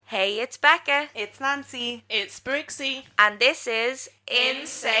Hey, it's Becca. It's Nancy. It's Brixie. And this is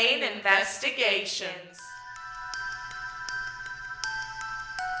Insane Investigations.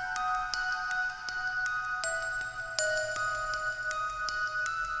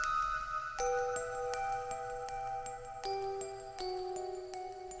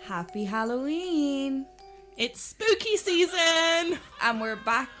 Happy Halloween! It's spooky season! And we're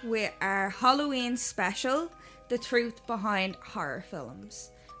back with our Halloween special, The Truth Behind Horror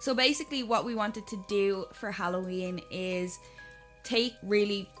Films. So basically what we wanted to do for Halloween is take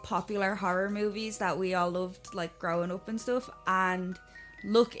really popular horror movies that we all loved, like growing up and stuff, and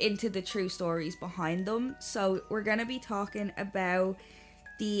look into the true stories behind them. So we're going to be talking about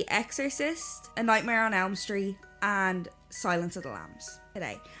The Exorcist, A Nightmare on Elm Street, and Silence of the Lambs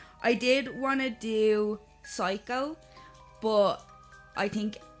today. I did want to do Psycho, but I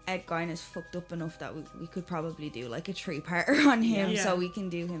think Ed Gein is fucked up enough that we could probably do like a 3-parter on him, so we can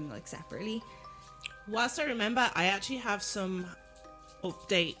do him like separately. Whilst I remember, I actually have some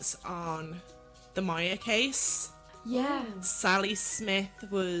updates on the Maya case. Yeah. Sally Smith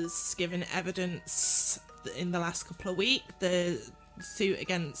was given evidence in the last couple of weeks. The suit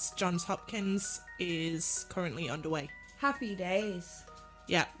against Johns Hopkins is currently underway. Happy days.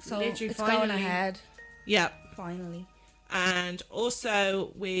 Yeah. So Literally, it's finally. going ahead. Yeah. Finally. And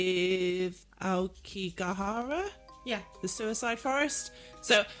also with Aokigahara, the Suicide Forest.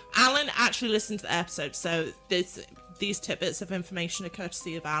 So Alan actually listened to the episode, so these tidbits of information are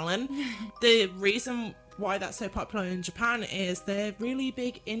courtesy of Alan. The reason why that's so popular in Japan is they're really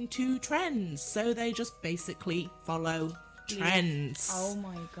big into trends, so they just basically follow trends. Oh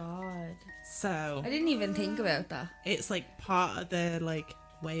my god. So I didn't even think about that. it's like part of their like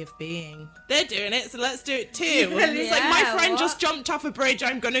way of being. They're doing it, so let's do it too. And it's like, my friend just jumped off a bridge,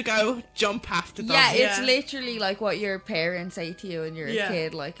 I'm gonna go jump after them. Yeah, it's literally like what your parents say to you when you're a Yeah.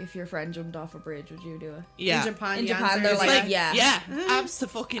 kid. Like, if your friend jumped off a bridge, would you do it? Yeah. In Japan, In the Japan, answer they're is like, yeah.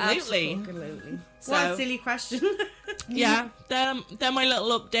 Absolutely. Absolutely. So, What a silly question. yeah, they're my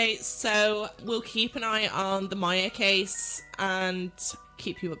little updates. So we'll keep an eye on the Maya case and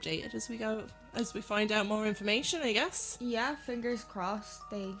keep you updated as we go, as we find out more information, I guess. Yeah, fingers crossed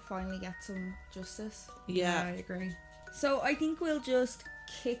they finally get some justice. Yeah. I agree. So I think we'll just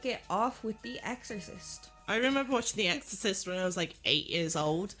kick it off with The Exorcist. I remember watching The Exorcist when I was like 8 years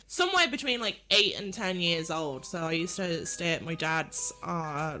old. Somewhere between like 8 and 10 years old. So I used to stay at my dad's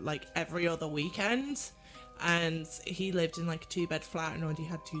like every other weekend. And he lived in like a 2-bed flat and already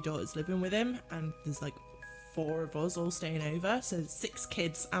had 2 daughters living with him. And there's like 4 of us all staying over. So 6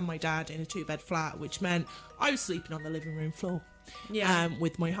 kids and my dad in a 2-bed flat, which meant I was sleeping on the living room floor. Yeah.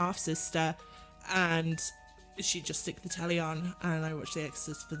 With my half-sister. And she'd just stick the telly on, and I watched The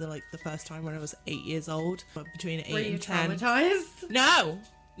Exorcist for the first time when I was 8 years old. But between 8 Were you and 10, traumatized? no,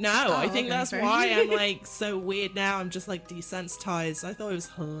 I think okay, that's fair. why I'm like so weird now. I'm just like desensitized. I thought it was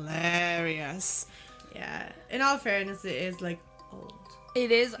hilarious. Yeah. In all fairness, it is like old.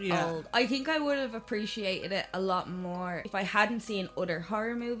 It is Yeah. old. I think I would have appreciated it a lot more if I hadn't seen other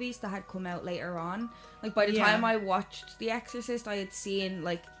horror movies that had come out later on. Like, by the Yeah. time I watched The Exorcist, I had seen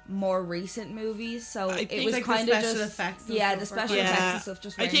like more recent movies, so I it think, was like, the kind of special just effects and yeah, the stuff were special quite- effects Yeah, and stuff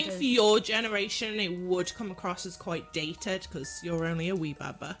just I weren't think as- for your generation it would come across as quite dated because you're only a wee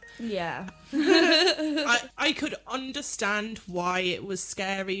baba. yeah. I could understand why it was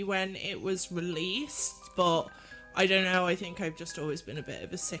scary when it was released, but I don't know, I think I've just always been a bit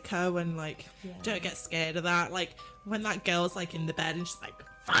of a sicko and like, don't get scared of that. Like, when that girl's like in the bed and she's like,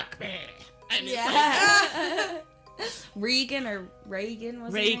 fuck me. And it's Yeah. Regan or Reagan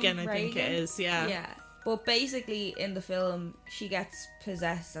was Reagan, it? I think it is, yeah. Yeah. But basically in the film she gets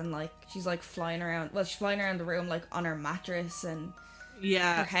possessed and like she's like flying around the room like on her mattress and her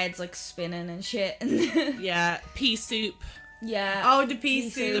Yeah, head's like spinning and shit. yeah, pea soup. Yeah. Oh, the pea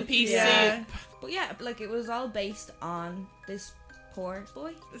soup. The pea yeah. soup. But yeah, like it was all based on this poor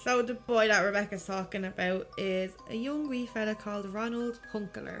boy. So the boy that Rebecca's talking about is a young wee fella called Ronald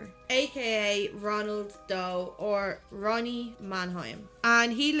Hunkeler, aka Ronald Doe or Ronnie Mannheim,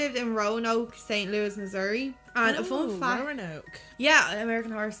 and he lived in Roanoke, St. Louis, Missouri. And a fun fact, Roanoke. yeah,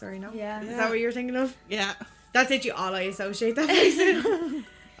 American Horror Story, no? Yeah. Is that what you're thinking of? Yeah. That's literally all I associate that place with.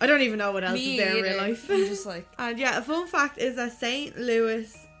 I don't even know what else Me is there in real either. life. I'm just like And yeah, a fun fact is that St.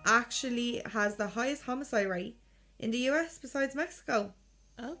 Louis actually has the highest homicide rate in the US besides Mexico.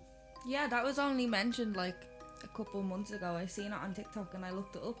 Oh. yeah, that was only mentioned like a couple months ago. I seen it on TikTok and I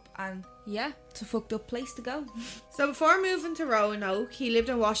looked it up and yeah, it's a fucked up place to go. So before moving to Roanoke, he lived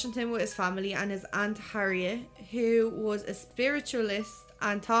in Washington with his family and his Aunt Harriet, who was a spiritualist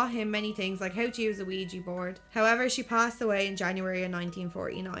and taught him many things like how to use a Ouija board. However, she passed away in January of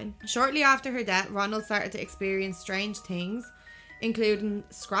 1949. Shortly after her death, Ronald started to experience strange things, including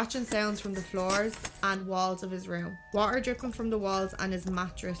scratching sounds from the floors and walls of his room, water dripping from the walls, and his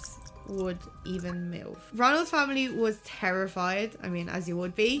mattress would even move. Ronald's family was terrified, I mean, as you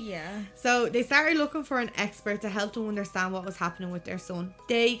would be. Yeah. So they started looking for an expert to help them understand what was happening with their son.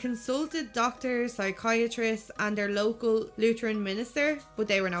 They consulted doctors, psychiatrists, and their local Lutheran minister, but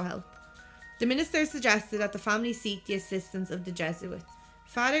they were no help. The minister suggested that the family seek the assistance of the Jesuits.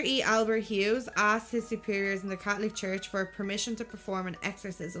 Father E. Albert Hughes asked his superiors in the Catholic Church for permission to perform an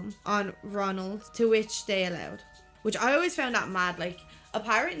exorcism on Ronald, to which they allowed. Which I always found that mad. Like,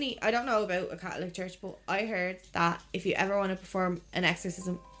 apparently, I don't know about a Catholic church, but I heard that if you ever want to perform an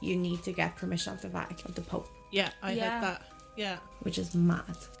exorcism, you need to get permission of the Vatican, of the Pope, Yeah, I heard that. Yeah. which is mad.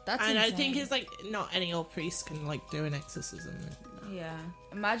 That's And I insane. think it's like not any old priest can like do an exorcism. Yeah.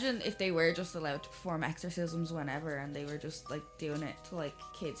 Imagine if they were just allowed to perform exorcisms whenever and they were just like doing it to like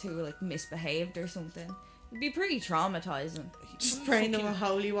kids who were like misbehaved or something. It'd be pretty traumatizing. Just spraying them with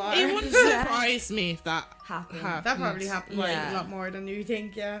holy water. It wouldn't Yeah. surprise me if that Happen. happened. That probably happened like Yeah. a lot more than you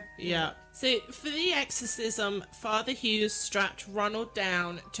think, yeah. Yeah. So for the exorcism, Father Hughes strapped Ronald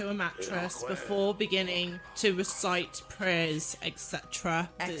down to a mattress before beginning to recite prayers, etc.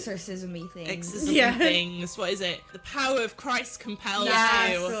 Exorcism-y things. Exorcism Yeah. things. What is it? The power of Christ compels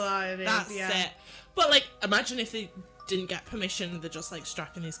That's you. what it is, That's yeah. it. But like, imagine if they didn't get permission, they're just like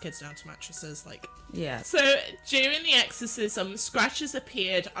strapping these kids down to mattresses, like. Yeah. So during the exorcism, scratches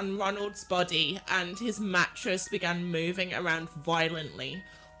appeared on Ronald's body and his mattress began moving around violently.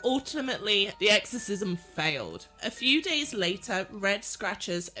 Ultimately, the exorcism failed. A few days later, red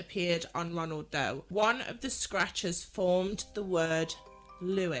scratches appeared on Ronald Doe. One of the scratches formed the word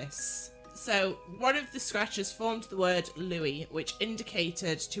Lewis. So, one of the scratches formed the word Louis, which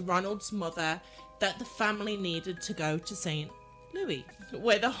indicated to Ronald's mother that the family needed to go to St. Louis,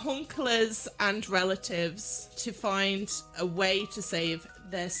 where the Hunklers and relatives to find a way to save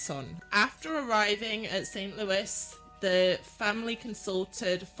their son. After arriving at St. Louis, the family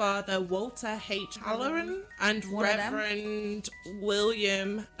consulted Father Walter H. Halloran and One of them? Reverend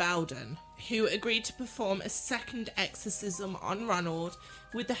William Bowden, who agreed to perform a second exorcism on Ronald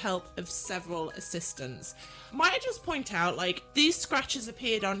with the help of several assistants. Might I just point out, like, these scratches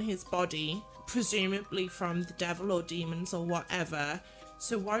appeared on his body, presumably from the devil or demons or whatever.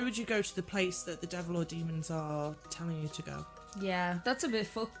 So why would you go to the place that the devil or demons are telling you to go? Yeah. That's a bit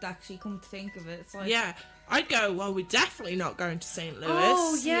fucked, actually, come to think of it. It's like... Yeah, I'd go, well, we're definitely not going to St. Louis.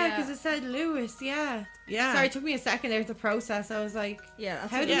 Oh, yeah, Yeah. because it said Lewis, yeah. Yeah. Sorry, it took me a second there to process. I was like, Yeah,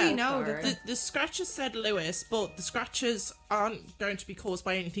 that's How a do bit we know fucked, that alright. The scratches said Lewis, but the scratches aren't going to be caused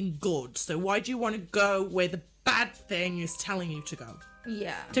by anything good. So why do you want to go where the bad thing is telling you to go?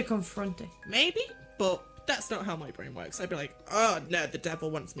 Yeah. to confront it. Maybe, but that's not how my brain works. I'd be like, oh no, the devil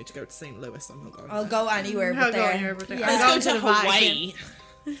wants me to go to St. Louis. I'm not going. I'll go anywhere I'll but go there. anywhere but there. Yeah. I'll Let's go go to to the Hawaii.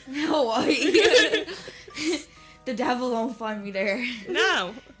 Hawaii. The devil won't find me there.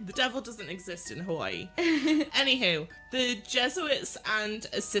 No, the devil doesn't exist in Hawaii. Anywho, the Jesuits and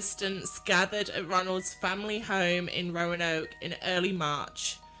assistants gathered at Ronald's family home in Roanoke in early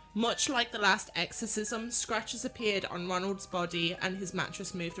March. Much like the last exorcism, scratches appeared on Ronald's body and his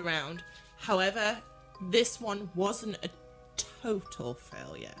mattress moved around. However, this one wasn't a total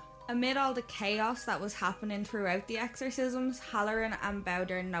failure. Amid all the chaos that was happening throughout the exorcisms, Halloran and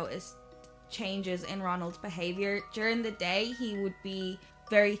Bowder noticed changes in Ronald's behaviour. During the day, he would be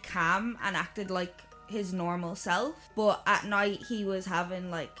very calm and acted like his normal self, but at night he was having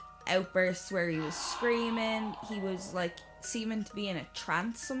like outbursts where he was screaming. He was like seeming to be in a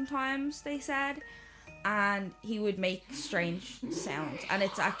trance sometimes, they said, and he would make strange sounds, and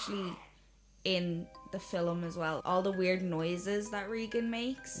it's actually in the film as well. All the weird noises that Regan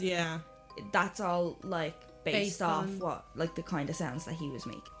makes, Yeah. that's all like based Based off on- what, like the kind of sounds that he was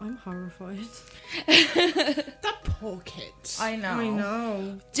making. I'm horrified. That poor kid. I know. I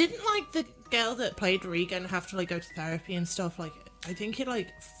know. Didn't like the girl that played Regan have to like go to therapy and stuff? Like, I think it like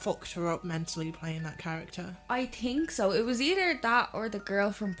fucked her up mentally playing that character. I think so. It was either that or the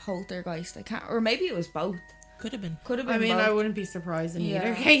girl from Poltergeist. I can't, or maybe it was both. Could have been. Could have been. I mean, both. I wouldn't be surprised in either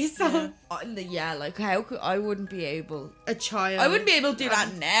Yeah. case. So. Yeah, like how could I wouldn't be able. A child. I wouldn't be able to do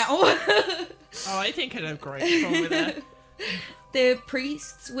that now. Oh, I think I'd have great fun with it. The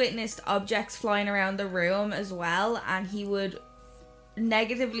priests witnessed objects flying around the room as well, and he would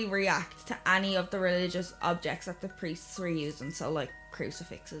negatively react to any of the religious objects that the priests were using, so like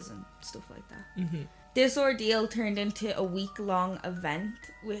crucifixes and stuff like that. This ordeal turned into a week-long event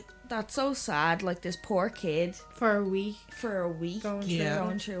with that's so sad, like this poor kid For a week. for a week Yeah.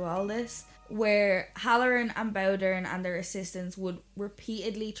 going through all this, where Halloran and Bowdern and their assistants would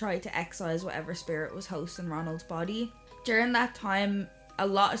repeatedly try to excise whatever spirit was hosting Ronald's body. During that time, a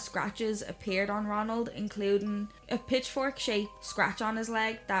lot of scratches appeared on Ronald, including a pitchfork-shaped scratch on his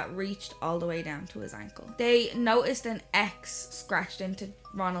leg that reached all the way down to his ankle. They noticed an X scratched into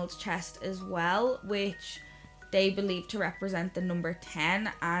Ronald's chest as well, which they believed to represent the number 10,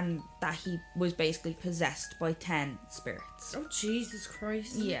 and that he was basically possessed by 10 spirits. Oh, Jesus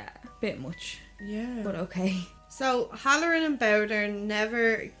Christ. Yeah, bit much, Yeah. but okay. So, Halloran and Bowdern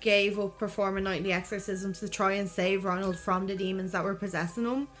never gave up performing nightly exorcisms to try and save Ronald from the demons that were possessing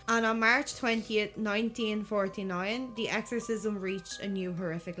him. And on March 20th, 1949, the exorcism reached a new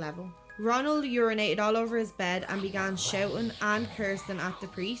horrific level. Ronald urinated all over his bed and began shouting and cursing at the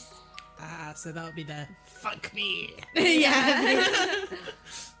priest. So that would be the fuck me. Yeah.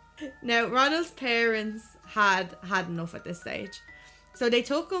 Now, Ronald's parents had enough at this stage. So they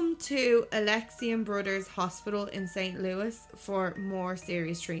took him to Alexian Brothers Hospital in St. Louis for more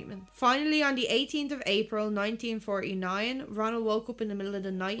serious treatment. Finally, on the 18th of April 1949, Ronald woke up in the middle of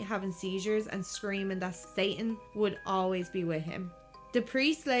the night having seizures and screaming that Satan would always be with him. The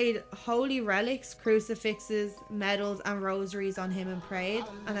priest laid holy relics, crucifixes, medals and rosaries on him and prayed,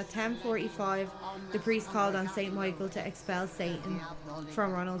 and at 10:45 the priest called on St. Michael to expel Satan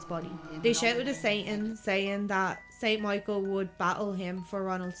from Ronald's body. They shouted to Satan, saying that St. Michael would battle him for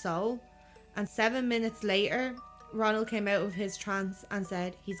Ronald's soul, and 7 minutes later Ronald came out of his trance and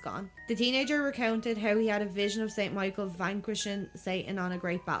said he's gone. The teenager recounted how he had a vision of St. Michael vanquishing Satan on a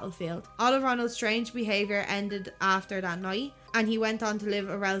great battlefield. All of Ronald's strange behaviour ended after that night, and he went on to live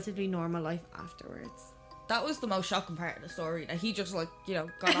a relatively normal life afterwards. That was the most shocking part of the story, that he just, like, you know,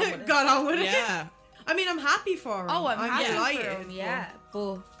 got on with it. Got on with it. Yeah. I mean, I'm happy for him. Oh, I'm happy delighted, for him, yeah.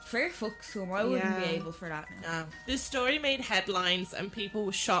 But fair fucks to him, I wouldn't be Yeah. able for that now. This story made headlines and people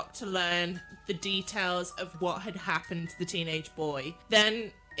were shocked to learn the details of what had happened to the teenage boy.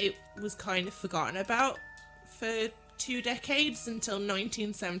 Then it was kind of forgotten about for 2 decades until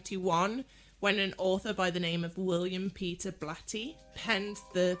 1971, when an author by the name of William Peter Blatty penned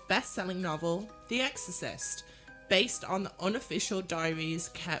the best-selling novel The Exorcist, based on the unofficial diaries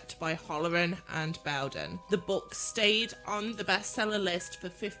kept by Halloran and Bowdern. The book stayed on the bestseller list for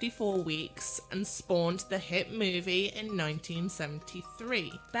 54 weeks and spawned the hit movie in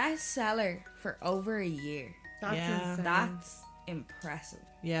 1973. Bestseller for over a year. That's Yeah. insane. That's impressive.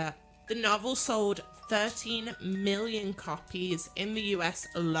 Yeah. The novel sold 13 million copies in the US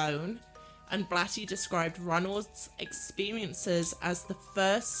alone, and Blatty described Ronald's experiences as the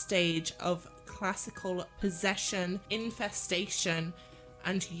first stage of classical possession infestation,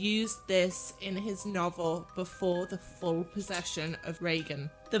 and used this in his novel before the full possession of Reagan.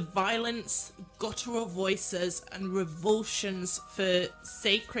 The violence, guttural voices, and revulsions for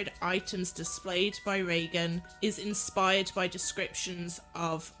sacred items displayed by Reagan is inspired by descriptions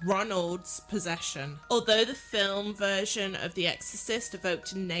of Ronald's possession. Although the film version of The Exorcist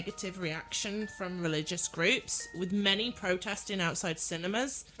evoked a negative reaction from religious groups, with many protesting outside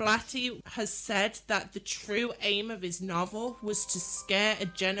cinemas, Blatty has said that the true aim of his novel was to scare a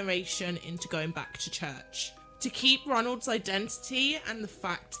generation into going back to church. To keep Ronald's identity and the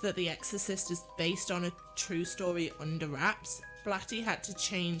fact that The Exorcist is based on a true story under wraps, Blatty had to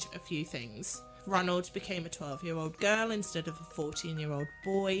change a few things. Ronald became a 12-year-old girl instead of a 14-year-old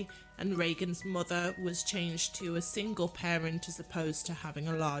boy, and Reagan's mother was changed to a single parent as opposed to having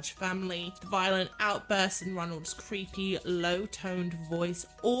a large family. The violent outbursts and Ronald's creepy, low-toned voice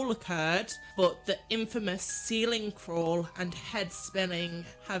all occurred, but the infamous ceiling crawl and head spinning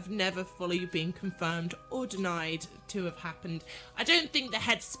have never fully been confirmed or denied to have happened. I don't think the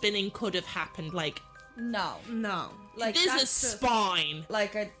head spinning could have happened, No. No. Like, there's a that's just- spine.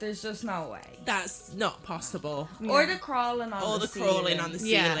 there's just no way. That's not possible. Or the crawling on Or the the crawling on the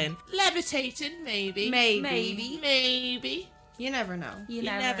Yeah. ceiling. Levitating, maybe. Maybe. Maybe. You never know. You, You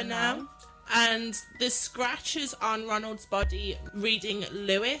never know. And the scratches on Ronald's body reading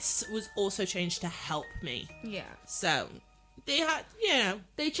Lewis was also changed to help me. Yeah. So they had,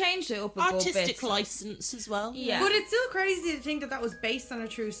 They changed it up a good artistic bit. license as well. Yeah. But it's still crazy to think that that was based on a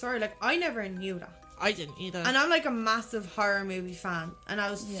true story. Like, I never knew that. I didn't either. And I'm like a massive horror movie fan, and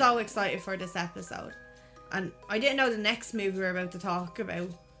I was so excited for this episode. And I didn't know the next movie we're about to talk about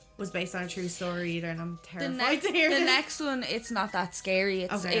was based on a true story either, and I'm terrified to hear the this. next one, it's not that scary.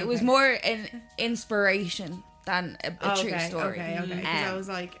 Okay, It was okay. more an inspiration than a true story. Okay. Because I was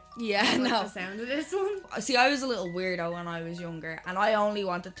like, Yeah, I like no. the sound of this one. See, I was a little weirdo when I was younger, and I only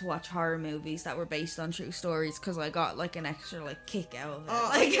wanted to watch horror movies that were based on true stories because I got like an extra like kick out of it. Oh,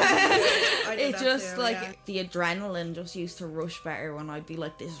 like I did it that just too, like yeah. the adrenaline just used to rush better when I'd be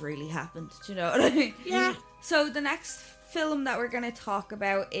like, this really happened. Do you know what I mean? Yeah. So the next film that we're gonna talk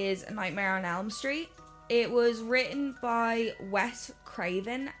about is A Nightmare on Elm Street. It was written by Wes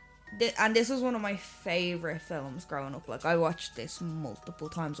Craven. And this was one of my favourite films growing up. Like, I watched this multiple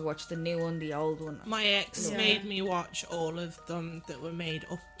times. I watched the new one, the old one. My ex Yeah. made me watch all of them that were made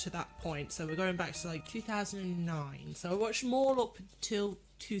up to that point. So we're going back to like 2009. So I watched them all up till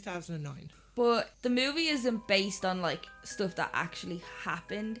 2009. But the movie isn't based on, like, stuff that actually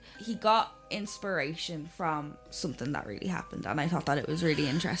happened. He got inspiration from something that really happened. And I thought that it was really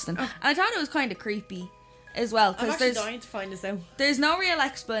interesting. And I thought it was kind of creepy as well. I'm Because actually there's... dying to find this out. There's no real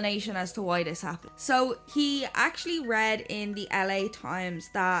explanation as to why this happened. So he actually read in the LA Times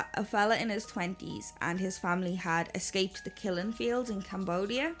that a fella in his 20s and his family had escaped the killing fields in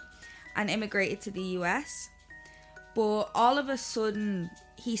Cambodia and immigrated to the US. But all of a sudden,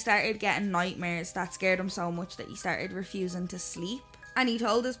 he started getting nightmares that scared him so much that he started refusing to sleep. And he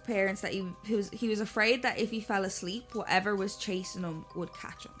told his parents that he was afraid that if he fell asleep, whatever was chasing him would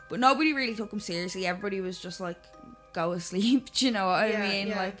catch him. But nobody really took him seriously. Everybody was just like, go asleep. Do you know what I Yeah, mean?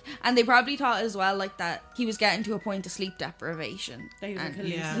 yeah. Like, and they probably thought as well, like, that he was getting to a point of sleep deprivation. That he was like And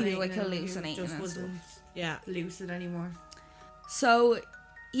Yeah. he was like and hallucinating He just and wasn't Yeah. lucid anymore. So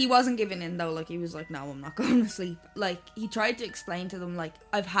he wasn't giving in though. Like, he was like, no, I'm not going to sleep. Like, he tried to explain to them, like,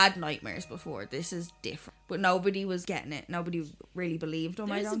 I've had nightmares before, this is different. But nobody was getting it. Nobody really believed him.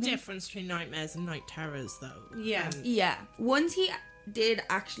 I There's a don't think. difference between nightmares and night terrors, though. Yeah. Yeah. Once he did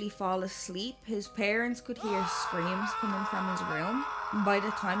actually fall asleep, his parents could hear screams coming from his room. And by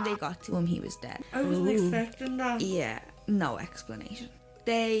the time they got to him, he was dead. I wasn't expecting that. Yeah, no explanation.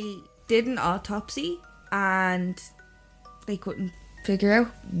 They did an autopsy and they couldn't figure out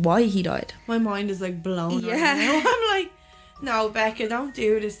why he died. My mind is like blown right Yeah. now. I'm like, no, Becca, don't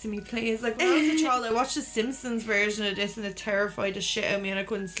do this to me, please. Like, when I was a child, I watched the Simpsons version of this and it terrified the shit out of me and I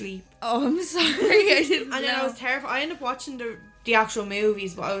couldn't sleep. Oh, I'm sorry, I didn't And then I know. was terrified. I ended up watching the actual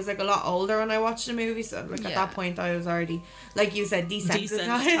movies, but I was like a lot older when I watched the movies. So like at Yeah. that point, I was already, like you said, desensitized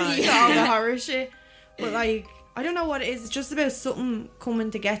Desensitized. to all the horror shit. But like, I don't know what it is. It's just about something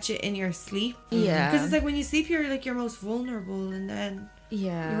coming to get you in your sleep. Yeah. Because it's like when you sleep, you're like your most vulnerable, and then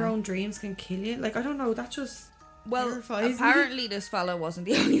Yeah. your own dreams can kill you. Like, I don't know. That just Well, terrifies me. apparently this fella wasn't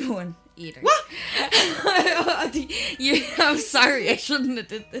the only one either. What? I'm sorry, I shouldn't have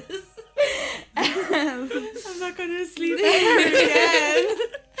did this. I'm not gonna sleep ever again.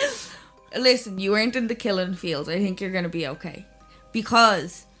 Listen, you weren't in the killing fields. I think you're gonna be okay.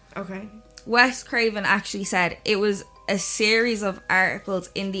 Because Okay. Wes Craven actually said it was a series of articles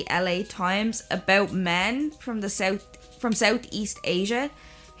in the LA Times about men from Southeast Asia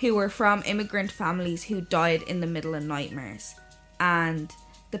who were from immigrant families who died in the middle of nightmares. And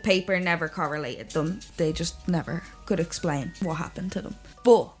the paper never correlated them. They just never could explain what happened to them.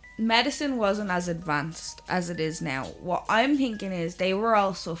 But medicine wasn't as advanced as it is now. What I'm thinking is they were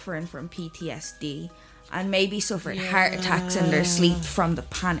all suffering from PTSD and maybe suffered heart attacks in their sleep from the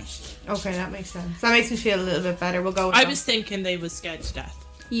panic. Okay, that makes sense. That makes me feel a little bit better. We'll go with I that. was thinking they were scared to death.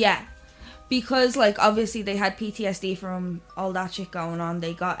 Yeah. Because, like, obviously they had PTSD from all that shit going on.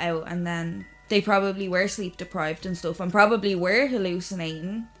 They got out and then they probably were sleep deprived and stuff and probably were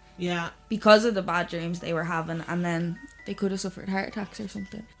hallucinating Yeah. because of the bad dreams they were having, and then they could have suffered heart attacks or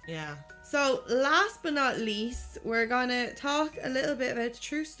something. Yeah. So, last but not least, we're gonna talk a little bit about the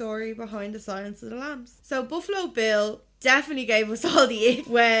true story behind the Silence of the Lambs. So, Buffalo Bill definitely gave us all the ick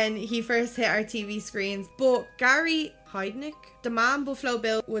when he first hit our TV screens, but Gary Heidnik, the man Buffalo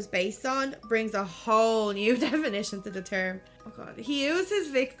Bill was based on, brings a whole new definition to the term. Oh god. He used his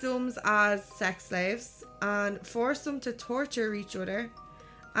victims as sex slaves and forced them to torture each other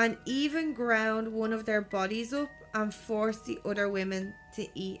and even ground one of their bodies up and forced the other women to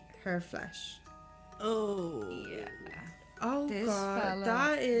eat her flesh. Oh. Yeah. Oh This god, fella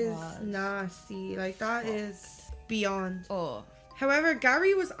that is was nasty. Like, that is beyond. Oh. However,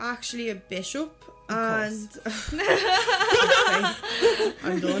 Gary was actually a bishop, and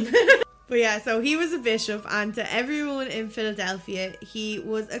I'm done. But yeah, so he was a bishop, and to everyone in Philadelphia, he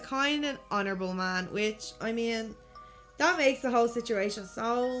was a kind and honourable man, which, I mean, That makes the whole situation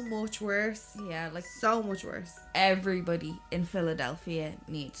so much worse. Yeah, like So much worse. everybody in Philadelphia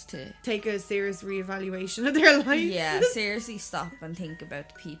needs to, Take a serious reevaluation of their life. yeah, seriously stop and think about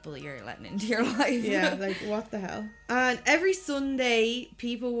the people you're letting into your life. Yeah, like what the hell? And every Sunday,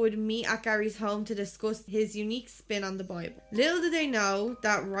 people would meet at Gary's home to discuss his unique spin on the Bible. Little did they know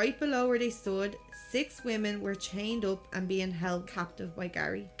that right below where they stood, 6 women were chained up and being held captive by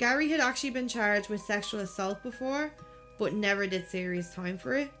Gary. Gary had actually been charged with sexual assault before, but never did serious time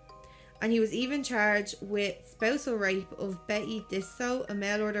for it. And he was even charged with spousal rape of Betty Disto, a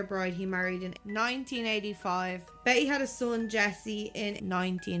mail order bride he married in 1985. Betty had a son, Jesse, in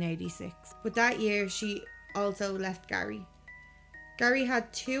 1986. But that year, she also left Gary. Gary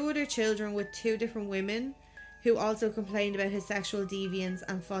had 2 other children with 2 different women who also complained about his sexual deviance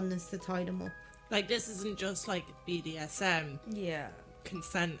and fondness to tie them up. Like, this isn't just like BDSM, Yeah.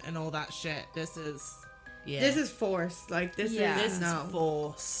 consent and all that shit. This is, yeah. This is forced. Like, this Yeah. is This no. is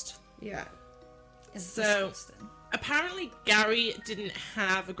forced. Yeah. It's So- disgusting. Apparently, Gary didn't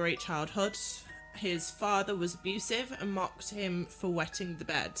have a great childhood. His father was abusive and mocked him for wetting the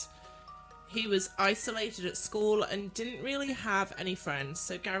bed. He was isolated at school and didn't really have any friends,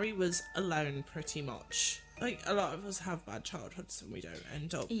 so Gary was alone pretty much. Like, a lot of us have bad childhoods and we don't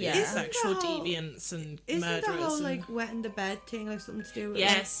end up being Yeah. Isn't sexual the whole- deviants and Isn't murderers. the whole, and- like, wetting the bed thing, like, something to do with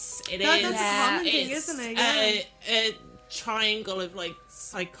Yes, it is. That's a Yeah, common thing, It's isn't it? Yeah. a triangle of, like,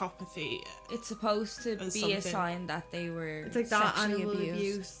 psychopathy. It's supposed to Or be a something. sign that they were It's like that, sexually animal abused.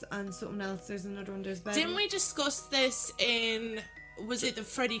 abuse and something else. There's another one. There's bedding. Didn't we discuss this in... Was it the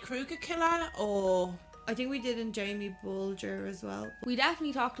Freddy Krueger killer or... I think we did in Jamie Bulger as well. We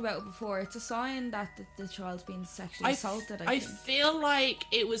definitely talked about it before. It's a sign that the child's being sexually assaulted, I I think. feel like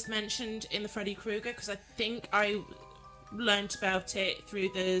it was mentioned in the Freddy Krueger because I think I learnt about it through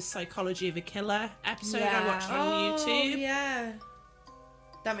the Psychology of a Killer episode I watched on YouTube. yeah.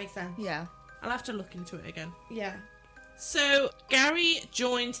 That makes sense. Yeah. I'll have to look into it again. Yeah. So, Gary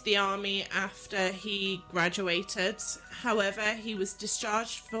joined the army after he graduated. However, he was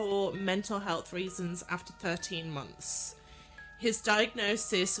discharged for mental health reasons after 13 months. His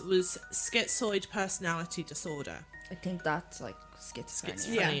diagnosis was schizoid personality disorder. I think that's like schizophrenia.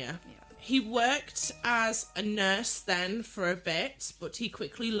 Schizophrenia. Yeah. He worked as a nurse then for a bit, but he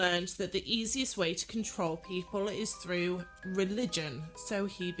quickly learned that the easiest way to control people is through religion, so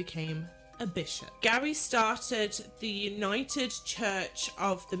he became a bishop. Gary started the United Church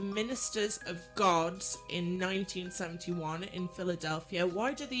of the Ministers of God in 1971 in Philadelphia.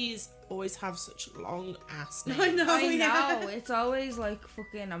 Why do these always have such long ass names? I know. I yeah. know. It's always like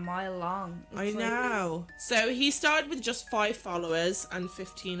fucking a mile long. It's I like- know. So he started with just 5 followers and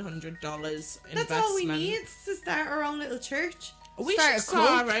 $1,500 investment. That's all we need to start our own little church. We Start should a start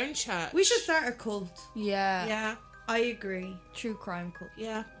cult. our own church. We should start a cult. Yeah. Yeah, I agree. True crime cult.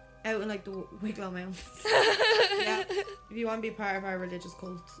 yeah, Out in like the Wicklow Mountains. yeah. If you want to be part of our religious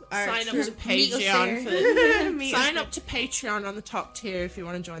cult, Sign up true- to Meet us Patreon there. for Meet sign us. up to Patreon on the top tier if you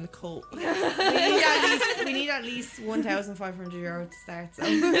want to join the cult. We need at least €1,500 to start. So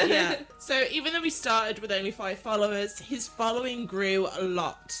Yeah. So even though we started with only 5 followers, his following grew a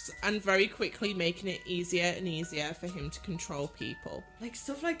lot and very quickly making it easier and easier for him to control people. like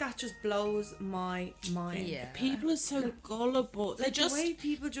stuff like that just blows my mind. Yeah. People are so gullible. They're Like just the way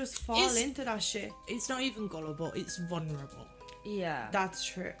people just fall Is- into that shit. it's not even gullible, it's vulnerable. Yeah. That's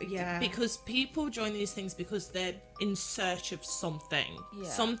true. Yeah. Because people join these things because they're in search of something. Yeah.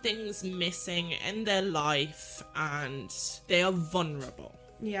 Something's missing in their life and they are vulnerable.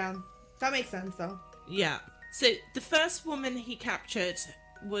 Yeah. That makes sense though. Yeah. So the first woman he captured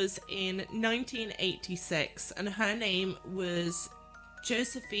was in 1986 and her name was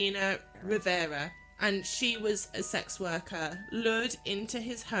Josefina Rivera. And she was a sex worker lured into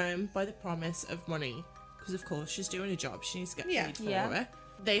his home by the promise of money. Because, of course, she's doing a job. She needs to get Yeah. paid for Yeah. it.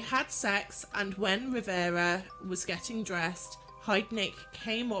 They had sex, and when Rivera was getting dressed, Heidnik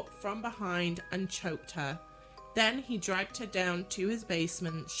came up from behind and choked her. Then he dragged her down to his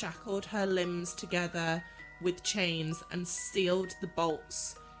basement, shackled her limbs together with chains, and sealed the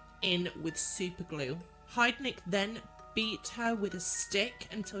bolts in with super glue. Heidnik then beat her with a stick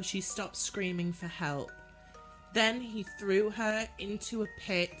until she stopped screaming for help. Then he threw her into a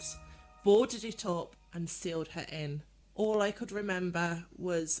pit, boarded it up, and sealed her in. All I could remember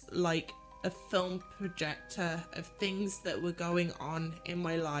was like a film projector of things that were going on in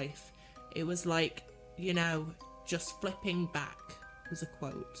my life. It was like, you know, just flipping back, was a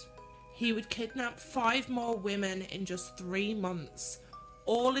quote. He would kidnap 5 more women in just 3 months,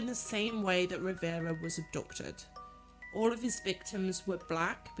 all in the same way that Rivera was abducted. All of his victims were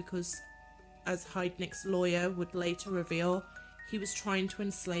black because as Heidnick's lawyer would later reveal, he was trying to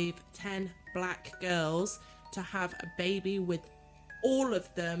enslave 10 black girls to have a baby with all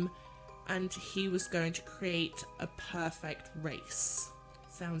of them, and he was going to create a perfect race.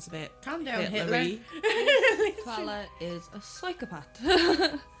 Sounds a bit Calm down, Hitler-y. Hitler. Fala is a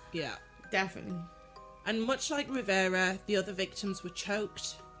psychopath. Yeah. Definitely. And much like Rivera, the other victims were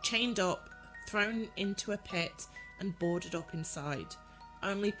choked, chained up, thrown into a pit, and boarded up inside,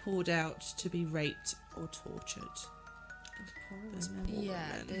 only pulled out to be raped or tortured. This poor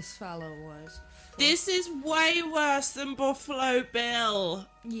Yeah, woman. this fellow was. This is way worse than Buffalo Bill.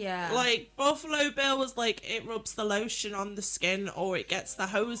 Yeah. Like, Buffalo Bill was like, it rubs the lotion on the skin or it gets the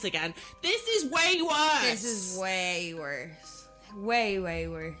hose again. This is way worse. This is way worse. Way, way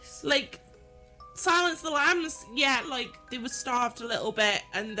worse. Like, Silence the Lambs, yeah, like, they were starved a little bit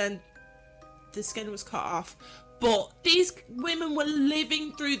and then the skin was cut off. But these women were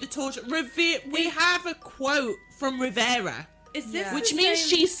living through the torture. We have a quote from Rivera, Is this Yeah. which the means same-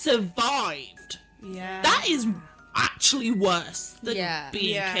 she survived. Yeah. That is actually worse than Yeah.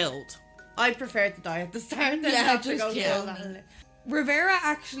 being Yeah. killed. I preferred to die at the start than Yeah, have to just go kill through all me. that. Rivera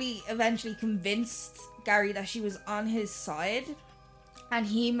actually eventually convinced Gary that she was on his side, and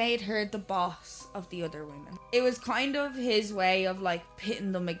he made her the boss of the other women. It was kind of his way of like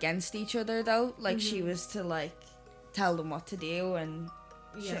pitting them against each other, though. Like she was to like tell them what to do and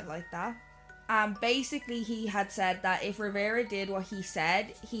Yeah. shit like that. Basically, he had said that if Rivera did what he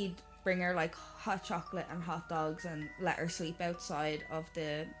said, he'd bring her like hot chocolate and hot dogs and let her sleep outside of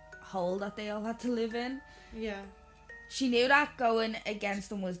the hole that they all had to live in. Yeah. She knew that going against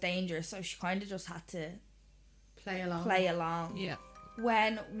them was dangerous, so she kind of just had to Play along. play along. Yeah.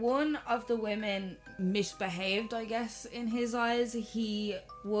 When one of the women misbehaved, I guess, in his eyes, he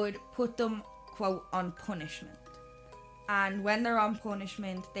would put them, quote, on punishment. And when they're on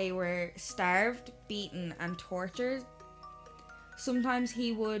punishment, they were starved, beaten, and tortured. Sometimes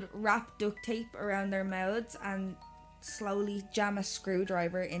he would wrap duct tape around their mouths and slowly jam a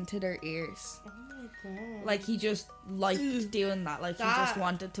screwdriver into their ears. Oh my god. Like, he just liked doing that. Like, he just That-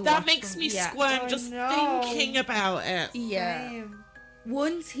 wanted to That watch makes them. me Yeah. squirm I just know. thinking about it. Yeah. Same.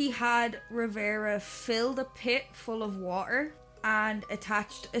 Once he had Rivera fill the pit full of water and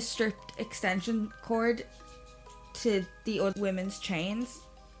attached a stripped extension cord to the other women's chains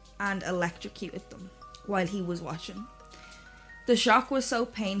and electrocuted them while he was watching. The shock was so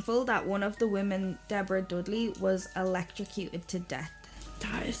painful that one of the women, Deborah Dudley, was electrocuted to death.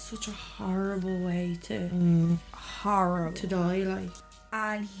 That is such a horrible way to Horrible. die, like.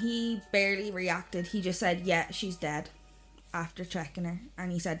 And he barely reacted. He just said, yeah, she's dead, after checking her.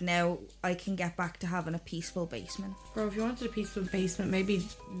 And he said, now I can get back to having a peaceful basement. Bro, if you wanted a peaceful basement, maybe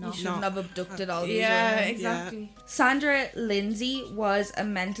You not. shouldn't have abducted all these Yeah, women. exactly. Sandra Lindsay was a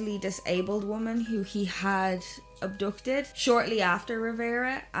mentally disabled woman who he had abducted shortly after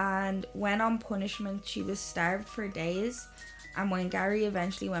Rivera, and when on punishment she was starved for days, and when Gary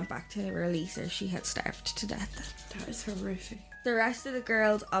eventually went back to release her, she had starved to death. That is horrific. The rest of the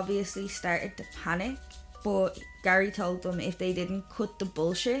girls obviously started to panic, but Gary told them if they didn't cut the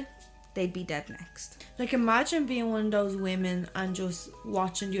bullshit, they'd be dead next. Like, imagine being one of those women and just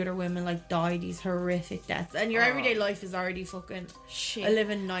watching the other women like die these horrific deaths, and your everyday life is already fucking Shit. a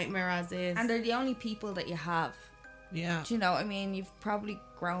living nightmare as is. And they're the only people that you have. Yeah. Do you know what I mean? You've probably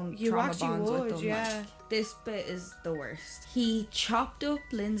grown You trauma actually bonds would, with them. yeah. Like, this bit is the worst. He chopped up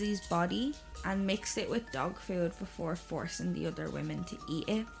Lindsay's body and mixed it with dog food before forcing the other women to eat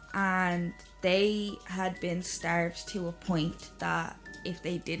it. And they had been starved to a point that if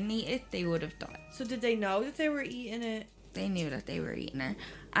they didn't eat it, they would have died. So did they know that they were eating it? They knew that they were eating her.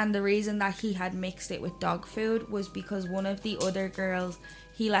 And the reason that he had mixed it with dog food was because one of the other girls,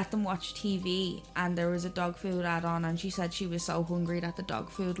 he let them watch TV and there was a dog food ad on, and she said she was so hungry that the dog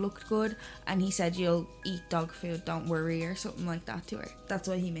food looked good, and he said, you'll eat dog food, don't worry, or something like that to her. That's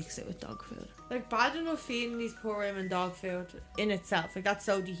why he mixed it with dog food. Like, bad enough feeding these poor women dog food in itself. Like, that's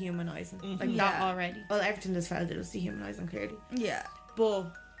so dehumanizing. Like, that Yeah. already. Well, everything this fella did was dehumanizing, clearly. Yeah.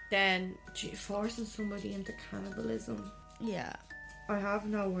 But then, forcing somebody into cannibalism. Yeah. I have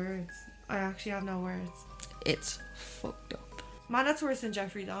no words. I actually have no words. It's fucked up. Man, that's worse than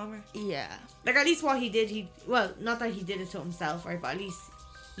Jeffrey Dahmer. Yeah. Like, at least what he did, well, not that he did it to himself, right? But at least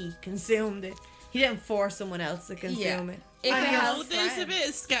he consumed it. He didn't force someone else to consume Yeah. it. If And it your helps, There's a friend. bit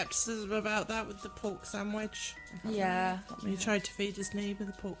of skepticism about that with the pork sandwich. yeah, He tried to feed his neighbour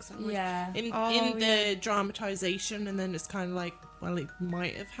the pork sandwich. yeah. In Oh, the dramatisation, and then it's kind of like, well, it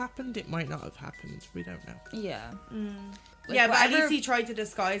might have happened, it might not have happened. We don't know. Yeah. Like, Yeah, but at whatever- least he tried to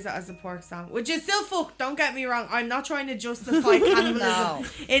disguise it as a pork sandwich, which is still fucked. Don't get me wrong. I'm not trying to justify cannibalism No.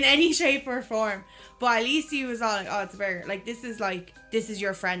 in any shape or form. But at least he was all like, "Oh, it's a burger. This is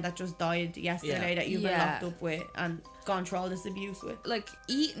your friend that just died yesterday Yeah. that you've been Yeah. locked up with and gone through all this abuse with." Like,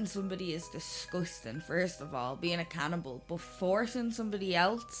 eating somebody is disgusting, first of all, being a cannibal, but forcing somebody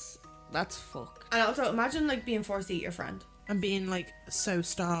else, that's fucked. And also, imagine like being forced to eat your friend. And being like so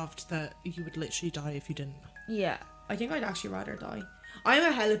starved that you would literally die if you didn't. Yeah. I think I'd actually rather die. I'm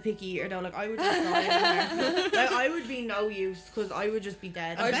a hella picky eater though. Like I would just die. In there. Like I would be no use because I would just be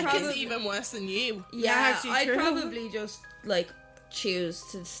dead. I'd Becca's probably- even worse than you. Yeah, actually I'd true. probably just, like, choose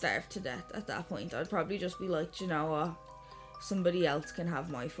to starve to death at that point. I'd probably just be like, "Do you know what? Somebody else can have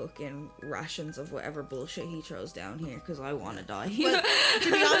my fucking rations of whatever bullshit he throws down here because I want to die." But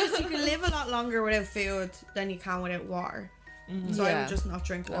to be honest, you can live a lot longer without food than you can without water. So I Yeah. would just not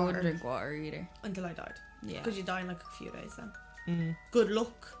drink I wouldn't water drink water either. until I died. Yeah. Because you die in like a few days then. Mm. Good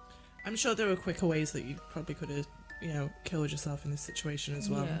luck. I'm sure there were quicker ways that you probably could have, killed yourself in this situation as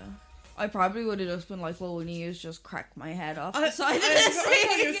well. Yeah. I probably would have just been like, "Well, when you just crack my head off I the side of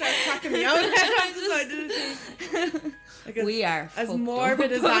thought you this started cracking me out. I decided to like as, We are as fucked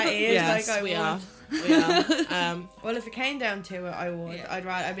morbid up. as that is. Yes, like I we would. are. We are. Well, if it came down to it, I would. Yeah.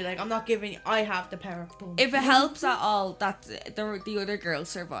 I'd be like, I'm not giving. I have the power. Boom. If it helps at all, that the other girls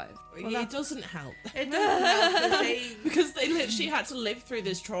survive. It doesn't help. It doesn't help 'cause they. Because they literally had to live through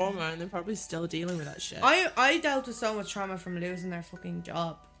this trauma and they're probably still dealing with that shit. I dealt with so much trauma from losing their fucking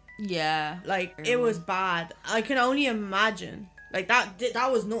job. Yeah. Like it was bad. I can only imagine. Like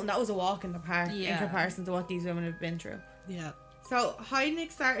that was nothing. That was a walk in the park in Yeah. comparison to what these women have been through. Yeah. So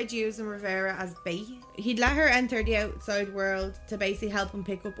Heidnik started using Rivera as bait. He'd let her enter the outside world to basically help him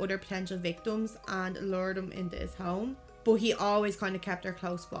pick up other potential victims and lure them into his home. But he always kind of kept her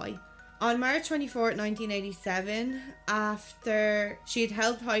close by. On March 24th, 1987, after she had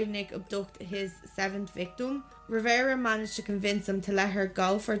helped Heidnik abduct his 7th victim, Rivera managed to convince him to let her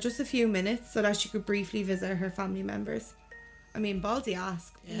go for just a few minutes so that she could briefly visit her family members. I mean, ballsy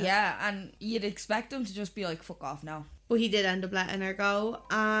ask. Yeah, and you'd expect them to just be like, "Fuck off now." But he did end up letting her go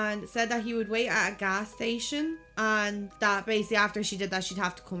and said that he would wait at a gas station and that basically after she did that she'd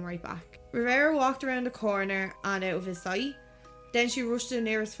have to come right back. Rivera walked around the corner and out of his sight. Then she rushed to the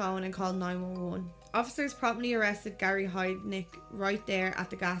nearest phone and called 911. Officers promptly arrested Gary Heidnik right there at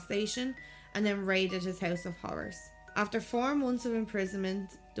the gas station and then raided his house of horrors. After 4 months of imprisonment,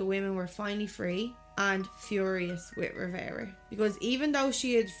 the women were finally free and furious with Rivera because even though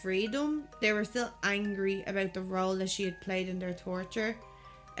she had freed them, they were still angry about the role that she had played in their torture,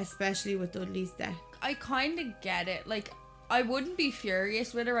 especially with Dudley's death. I kind of get it. Like, I wouldn't be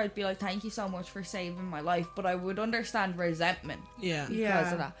furious with her. I'd be like, "Thank you so much for saving my life," but I would understand resentment Yeah. because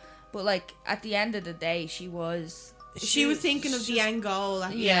Yeah. of that. But like, at the end of the day, she was Thinking of the end goal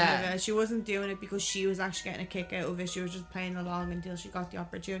at the Yeah. end of it. She wasn't doing it because she was actually getting a kick out of it. She was just playing along until she got the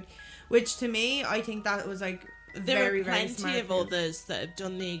opportunity. Which to me, I think that was like There very, are very plenty smart of move. others that have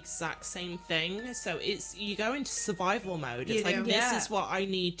done the exact same thing. So you go into survival mode. You It's like, do. this Yeah. is what I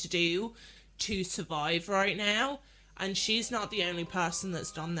need to do to survive right now. And she's not the only person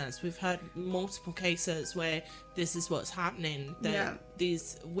that's done this. We've heard multiple cases where this is what's happening. That Yeah.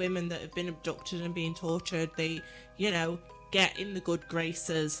 these women that have been abducted and being tortured, they, get in the good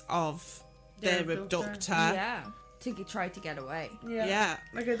graces of Their their abductor. abductor. yeah to try to get away, Yeah.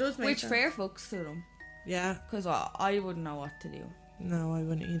 Like it does make which sense. fair fucks to them Yeah. because I wouldn't know what to do. No, I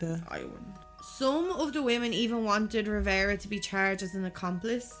wouldn't either. I wouldn't. Some of the women even wanted Rivera to be charged as an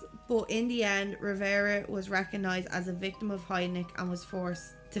accomplice, but in the end, Rivera was recognised as a victim of Heidnik and was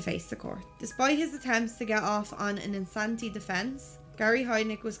forced to face the court. Despite his attempts to get off on an insanity defence, Gary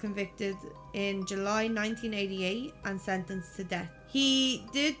Heidnik was convicted in July 1988 and sentenced to death. He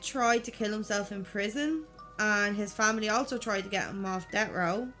did try to kill himself in prison, and his family also tried to get him off death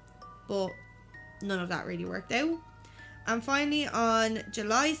row, but none of that really worked out. And finally, on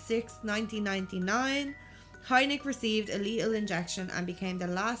July 6, 1999, Heidnik received a lethal injection and became the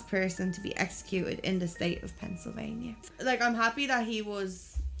last person to be executed in the state of Pennsylvania. Like, I'm happy that he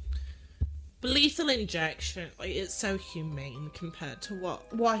was... But lethal injection, like, it's so humane compared to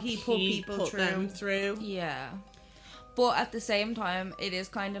what he put people through. them through. Yeah, but at the same time, it is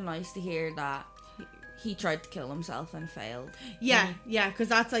kind of nice to hear that he tried to kill himself and failed. Yeah, because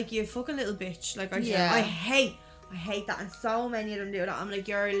that's like, you fucking little bitch. Like, Yeah. I I hate that, and so many of them do that. I'm like,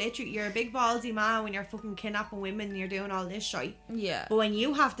 you're a big ballsy man when you're fucking kidnapping women and you're doing all this shit. Yeah. But when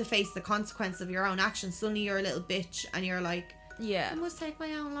you have to face the consequence of your own actions, suddenly you're a little bitch and you're like, Yeah. I must take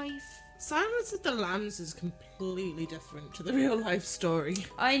my own life. Silence of the Lambs is completely different to the real life story.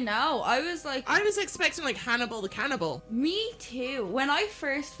 I know. I was like, I was expecting like Hannibal the Cannibal. me too. When I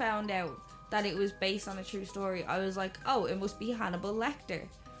first found out that it was based on a true story, I was like, oh, it must be Hannibal Lecter.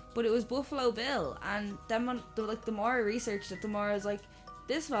 But it was Buffalo Bill, and then the more I researched it, the more I was like,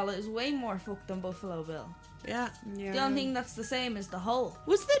 this fella is way more fucked than Buffalo Bill. Yeah. Yeah. The only thing that's the same is the hole.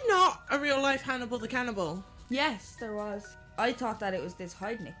 Was there not a real life Hannibal the Cannibal? Yes, there was. I thought that it was this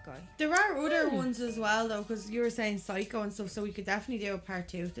Heidnik guy. There are other ones as well, though, because you were saying Psycho and stuff, so we could definitely do a part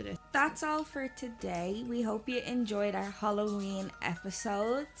 2 to this. That's all for today. We hope you enjoyed our Halloween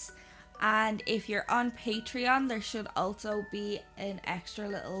episodes. And if you're on Patreon, there should also be an extra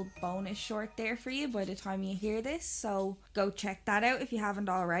little bonus short there for you by the time you hear this. So go check that out if you haven't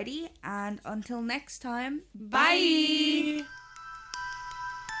already. And until next time, bye!